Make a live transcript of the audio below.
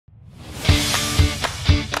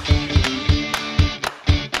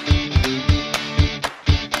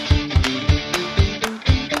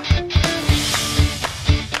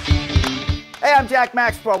Jack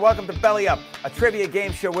Maxwell. Welcome to Belly Up, a trivia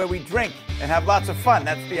game show where we drink and have lots of fun.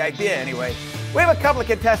 That's the idea, anyway. We have a couple of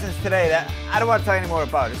contestants today that I don't want to tell you any more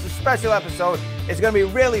about. It's a special episode. It's going to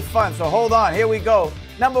be really fun, so hold on. Here we go.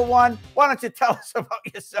 Number one, why don't you tell us about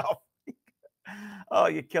yourself? Oh,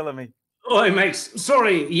 you're killing me. Oh, mate.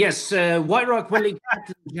 Sorry. Yes, White Rock Willie,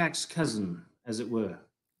 Captain Jack's cousin, as it were.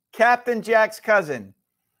 Captain Jack's cousin.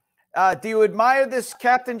 Do you admire this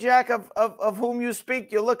Captain Jack of whom you speak?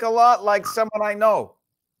 You look a lot like someone I know.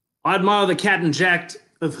 I admire the Captain Jack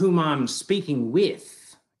of whom I'm speaking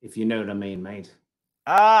with, if you know what I mean, mate.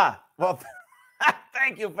 Ah, well,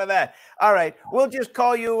 thank you for that. All right, we'll just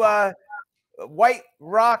call you White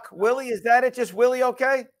Rock Willie. Is that it? Just Willie,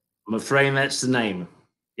 okay? I'm afraid that's the name.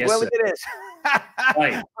 Yes, Willie, sir. it is.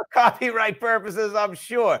 Right. For copyright purposes, I'm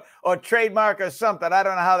sure, or trademark or something. I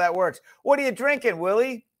don't know how that works. What are you drinking,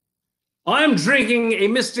 Willie? I'm drinking a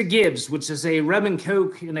Mr. Gibbs, which is a rum and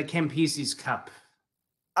coke in a Campisi's cup.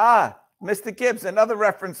 Ah, Mr. Gibbs, another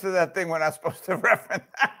reference to that thing we're not supposed to reference.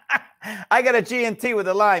 I got a G&T with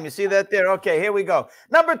a lime. You see that there? Okay, here we go.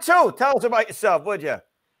 Number two, tell us about yourself, would you?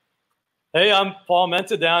 Hey, I'm Paul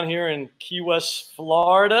Menta down here in Key West,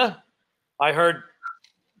 Florida. I heard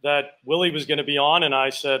that Willie was going to be on, and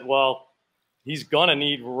I said, well, he's going to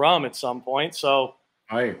need rum at some point, so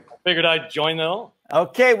I figured I'd join the...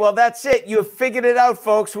 Okay, well, that's it. You figured it out,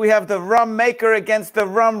 folks. We have the rum maker against the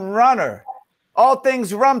rum runner. All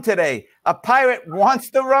things rum today. A pirate wants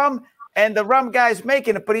the rum, and the rum guy's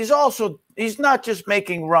making it, but he's not just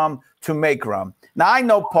making rum to make rum. Now, I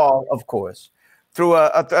know Paul, of course, through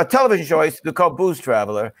a television show I used to do called Booze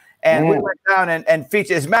Traveler, and we went down and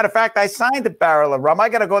featured. As a matter of fact, I signed a barrel of rum. I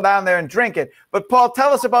got to go down there and drink it. But, Paul,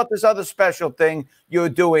 tell us about this other special thing you're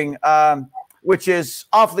doing, which is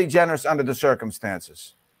awfully generous under the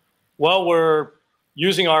circumstances. Well, we're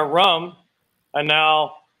using our rum, and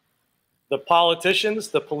now the politicians,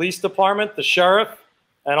 the police department, the sheriff,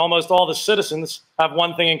 and almost all the citizens have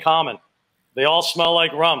one thing in common. They all smell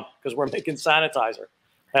like rum because we're making sanitizer.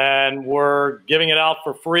 And we're giving it out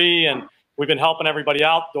for free, and we've been helping everybody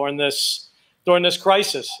out during this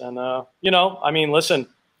crisis. And, you know, I mean, listen,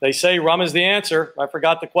 they say rum is the answer. I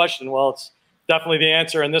forgot the question. Well, it's definitely the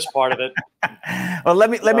answer in this part of it. Well, let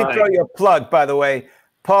me throw you a plug, by the way.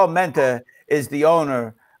 Paul Menta is the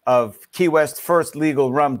owner of Key West's first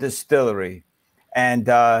legal rum distillery. And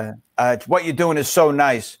what you're doing is so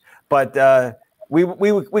nice. But we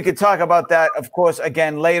could talk about that, of course,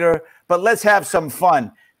 again later. But let's have some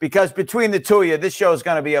fun, because between the two of you, this show is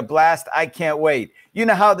going to be a blast. I can't wait. You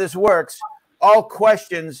know how this works. All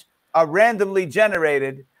questions are randomly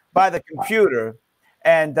generated by the computer.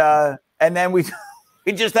 And then we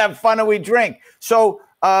just have fun and we drink. So,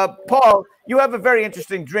 Paul, you have a very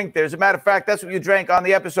interesting drink there. As a matter of fact, that's what you drank on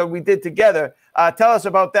the episode we did together. Tell us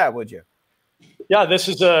about that, would you? Yeah, this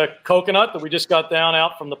is a coconut that we just got down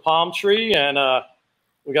out from the palm tree, and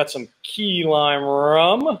we got some key lime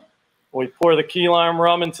rum. We pour the key lime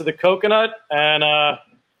rum into the coconut, and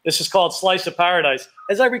this is called Slice of Paradise.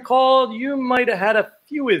 As I recall, you might have had a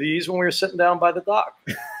few of these when we were sitting down by the dock.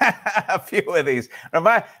 A few of these.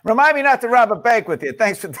 Remind me not to rob a bank with you.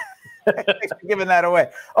 Thanks for giving that away.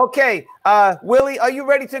 Okay, Willie, are you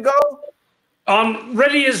ready to go?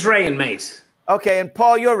 Ready as rain, mate. Okay, and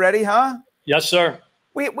Paul, you're ready, huh? Yes, sir.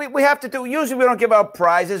 We have to do, usually we don't give out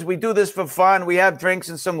prizes. We do this for fun. We have drinks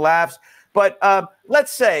and some laughs. But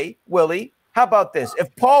let's say, Willie, how about this?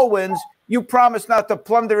 If Paul wins, you promise not to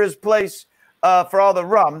plunder his place for all the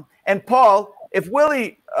rum. And Paul, if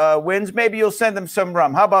Willie wins, maybe you'll send him some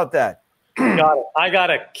rum. How about that? Got it. I got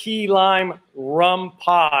a key lime rum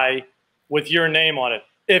pie with your name on it.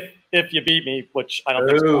 If you beat me, which I don't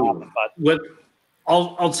think is going to happen. But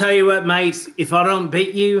I'll tell you what, mate. If I don't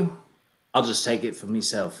beat you, I'll just take it for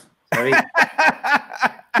myself. Sorry.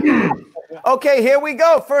 Okay, here we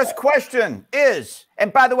go. First question is,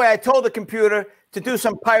 and by the way, I told the computer to do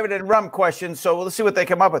some pirate and rum questions, so let's see what they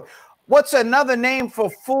come up with. What's another name for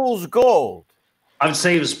fool's gold? I would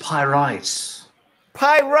say it was pyrite.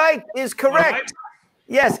 Pyrite is correct. Pyrite?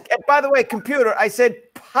 Yes, and by the way, computer, I said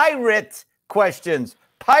pirate questions.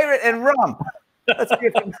 Pirate and rum.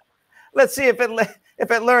 Let's see if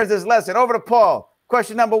it learns this lesson. Over to Paul.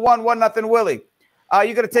 Question number one, 1-0 Willie.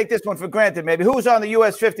 You're going to take this one for granted, maybe. Who's on the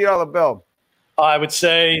U.S. $50 bill? I would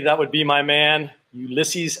say that would be my man,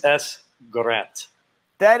 Ulysses S. Grant.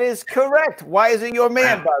 That is correct. Why is it your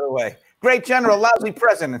man, by the way? Great general, lousy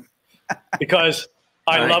president. Because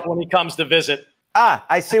I love when he comes to visit. Ah,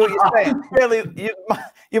 I see what you're saying. Really,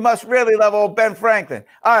 you must really love old Ben Franklin.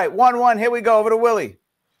 All right, 1-1. Here we go. Over to Willie.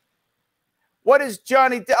 What is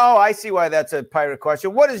Johnny Depp? Oh, I see why that's a pirate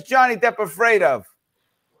question. What is Johnny Depp afraid of?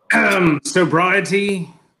 Sobriety,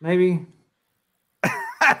 maybe.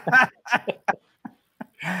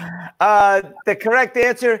 The correct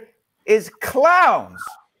answer is clowns.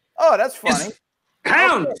 Oh, that's funny. Yes.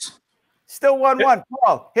 Clowns. Okay. Still 1-1.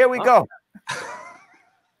 Paul, here we go.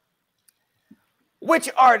 Which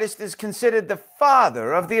artist is considered the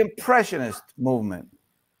father of the Impressionist movement?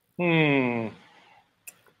 I'm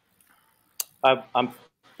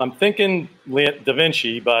thinking Da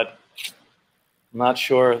Vinci, but I'm not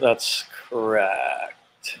sure that's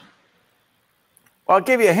correct. Well, I'll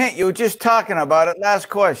give you a hint. You were just talking about it. Last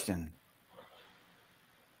question.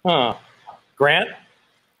 Grant?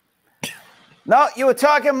 No, you were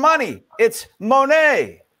talking money. It's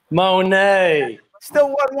Monet. Monet.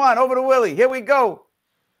 Still 1-1. Over to Willie. Here we go.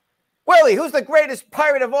 Willie, who's the greatest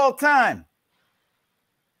pirate of all time?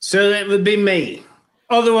 So that would be me.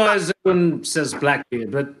 Otherwise, everyone says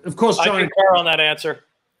Blackbeard. But of course, I concur on that answer.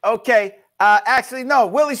 Okay. Actually, no.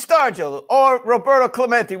 Willie Stargell or Roberto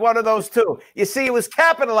Clemente, one of those two. You see, it was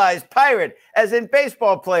capitalized pirate, as in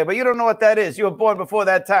baseball player, but you don't know what that is. You were born before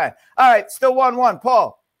that time. All right. Still 1-1.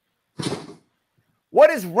 Paul. What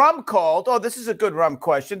is rum called? Oh, this is a good rum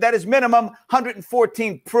question. That is minimum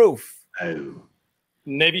 114 proof. Oh.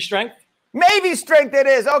 Navy strength? Navy strength it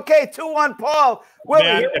is. Okay, 2-1, Paul. Willie,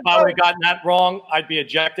 Man, if I would have gotten that wrong, I'd be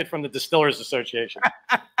ejected from the Distillers Association.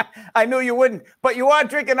 I knew you wouldn't, but you are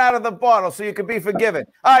drinking out of the bottle, so you could be forgiven.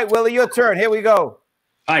 All right, Willie, your turn. Here we go.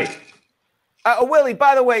 Hi. Willie,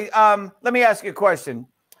 by the way, let me ask you a question.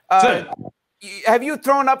 Have you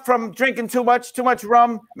thrown up from drinking too much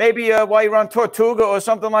rum? Maybe while you're on Tortuga or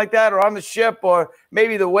something like that, or on the ship, or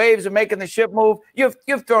maybe the waves are making the ship move. You've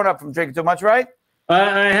thrown up from drinking too much, right?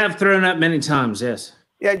 I have thrown up many times, yes.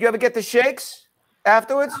 Yeah, do you ever get the shakes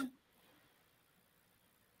afterwards?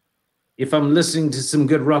 If I'm listening to some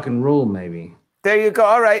good rock and roll, maybe. There you go.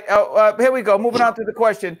 All right. Here we go. Moving on to the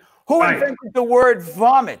question. Who invented the word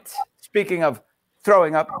vomit? Speaking of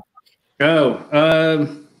throwing up.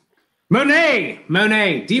 Monet.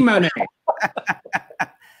 D. Monet.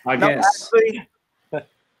 I guess. Actually,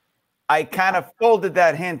 I kind of folded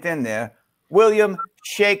that hint in there. William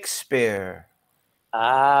Shakespeare.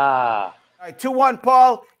 All right, 2-1,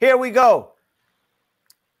 Paul. Here we go.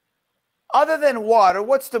 Other than water,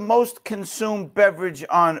 what's the most consumed beverage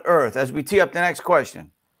on Earth? As we tee up the next question.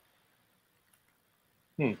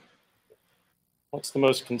 What's the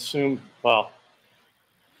most consumed? Well,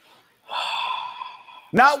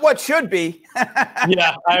 not what should be.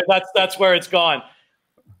 yeah, that's where it's gone.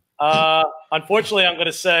 Unfortunately, I'm going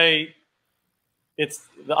to say it's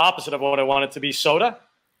the opposite of what I want it to be. Soda.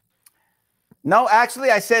 No,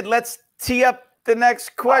 actually, I said let's tee up the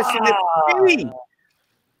next question.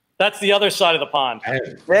 That's the other side of the pond.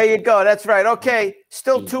 There you go. That's right. Okay,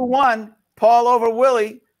 still 2-1. Paul over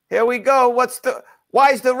Willie. Here we go.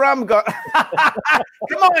 Why is the rum gone?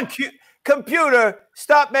 Come on, computer.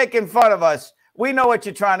 Stop making fun of us. We know what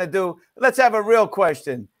you're trying to do. Let's have a real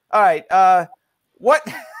question. All right. What?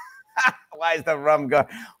 Why is the rum gone?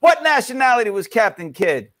 What nationality was Captain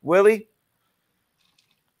Kidd? Willie?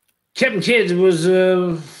 Captain Kidd was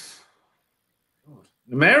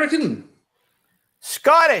American.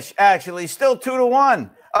 Scottish, actually. Still 2-1.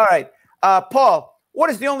 All right. Paul, what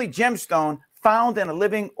is the only gemstone found in a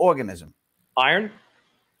living organism? Iron.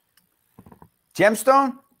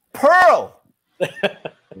 Gemstone? Pearl.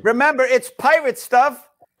 Remember, it's pirate stuff.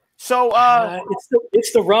 So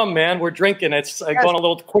it's the rum, man. We're drinking. It's going a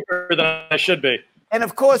little quicker than I should be. And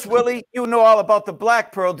of course, Willie, you know all about the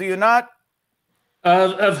black pearl, do you not?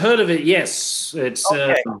 I've heard of it, yes. It's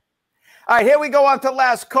okay. All right, here we go on to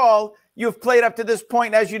last call. You've played up to this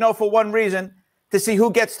point, as you know, for one reason, to see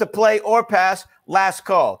who gets to play or pass last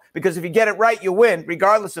call. Because if you get it right, you win,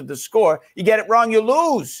 regardless of the score. You get it wrong, you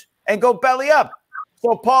lose and go belly up.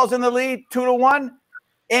 So Paul's in the lead, 2-1,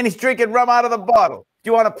 and he's drinking rum out of the bottle. Do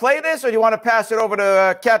you want to play this, or do you want to pass it over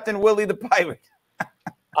to Captain Willie the Pirate?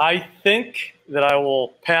 I think that I will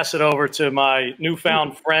pass it over to my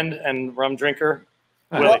newfound friend and rum drinker,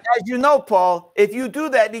 Willie. Well, as you know, Paul, if you do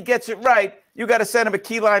that and he gets it right, you got to send him a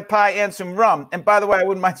key lime pie and some rum. And by the way, I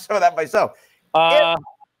wouldn't mind some of that myself. I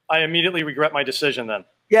immediately regret my decision then.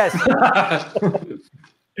 Yes.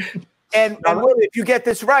 and Willie, if you get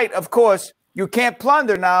this right, of course, you can't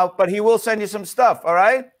plunder now, but he will send you some stuff, all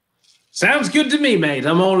right? Sounds good to me, mate.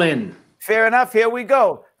 I'm all in. Fair enough. Here we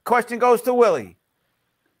go. Question goes to Willie.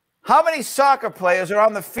 How many soccer players are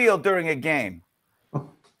on the field during a game?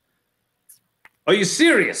 Are you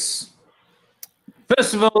serious?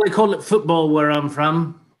 First of all, they call it football where I'm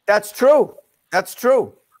from. That's true. That's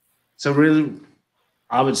true. So really,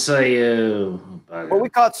 I would say. Well, we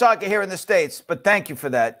call it soccer here in the States, but thank you for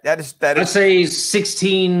that. That is. I'd say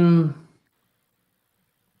 16.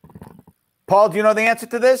 Paul, do you know the answer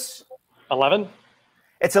to this? 11.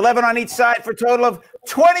 It's 11 on each side for a total of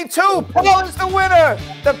 22. Paul is the winner.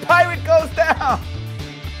 The pirate goes down.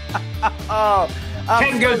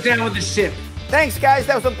 Ken goes down with the ship. Thanks, guys.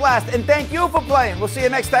 That was a blast. And thank you for playing. We'll see you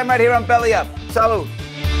next time right here on Belly Up. Salud.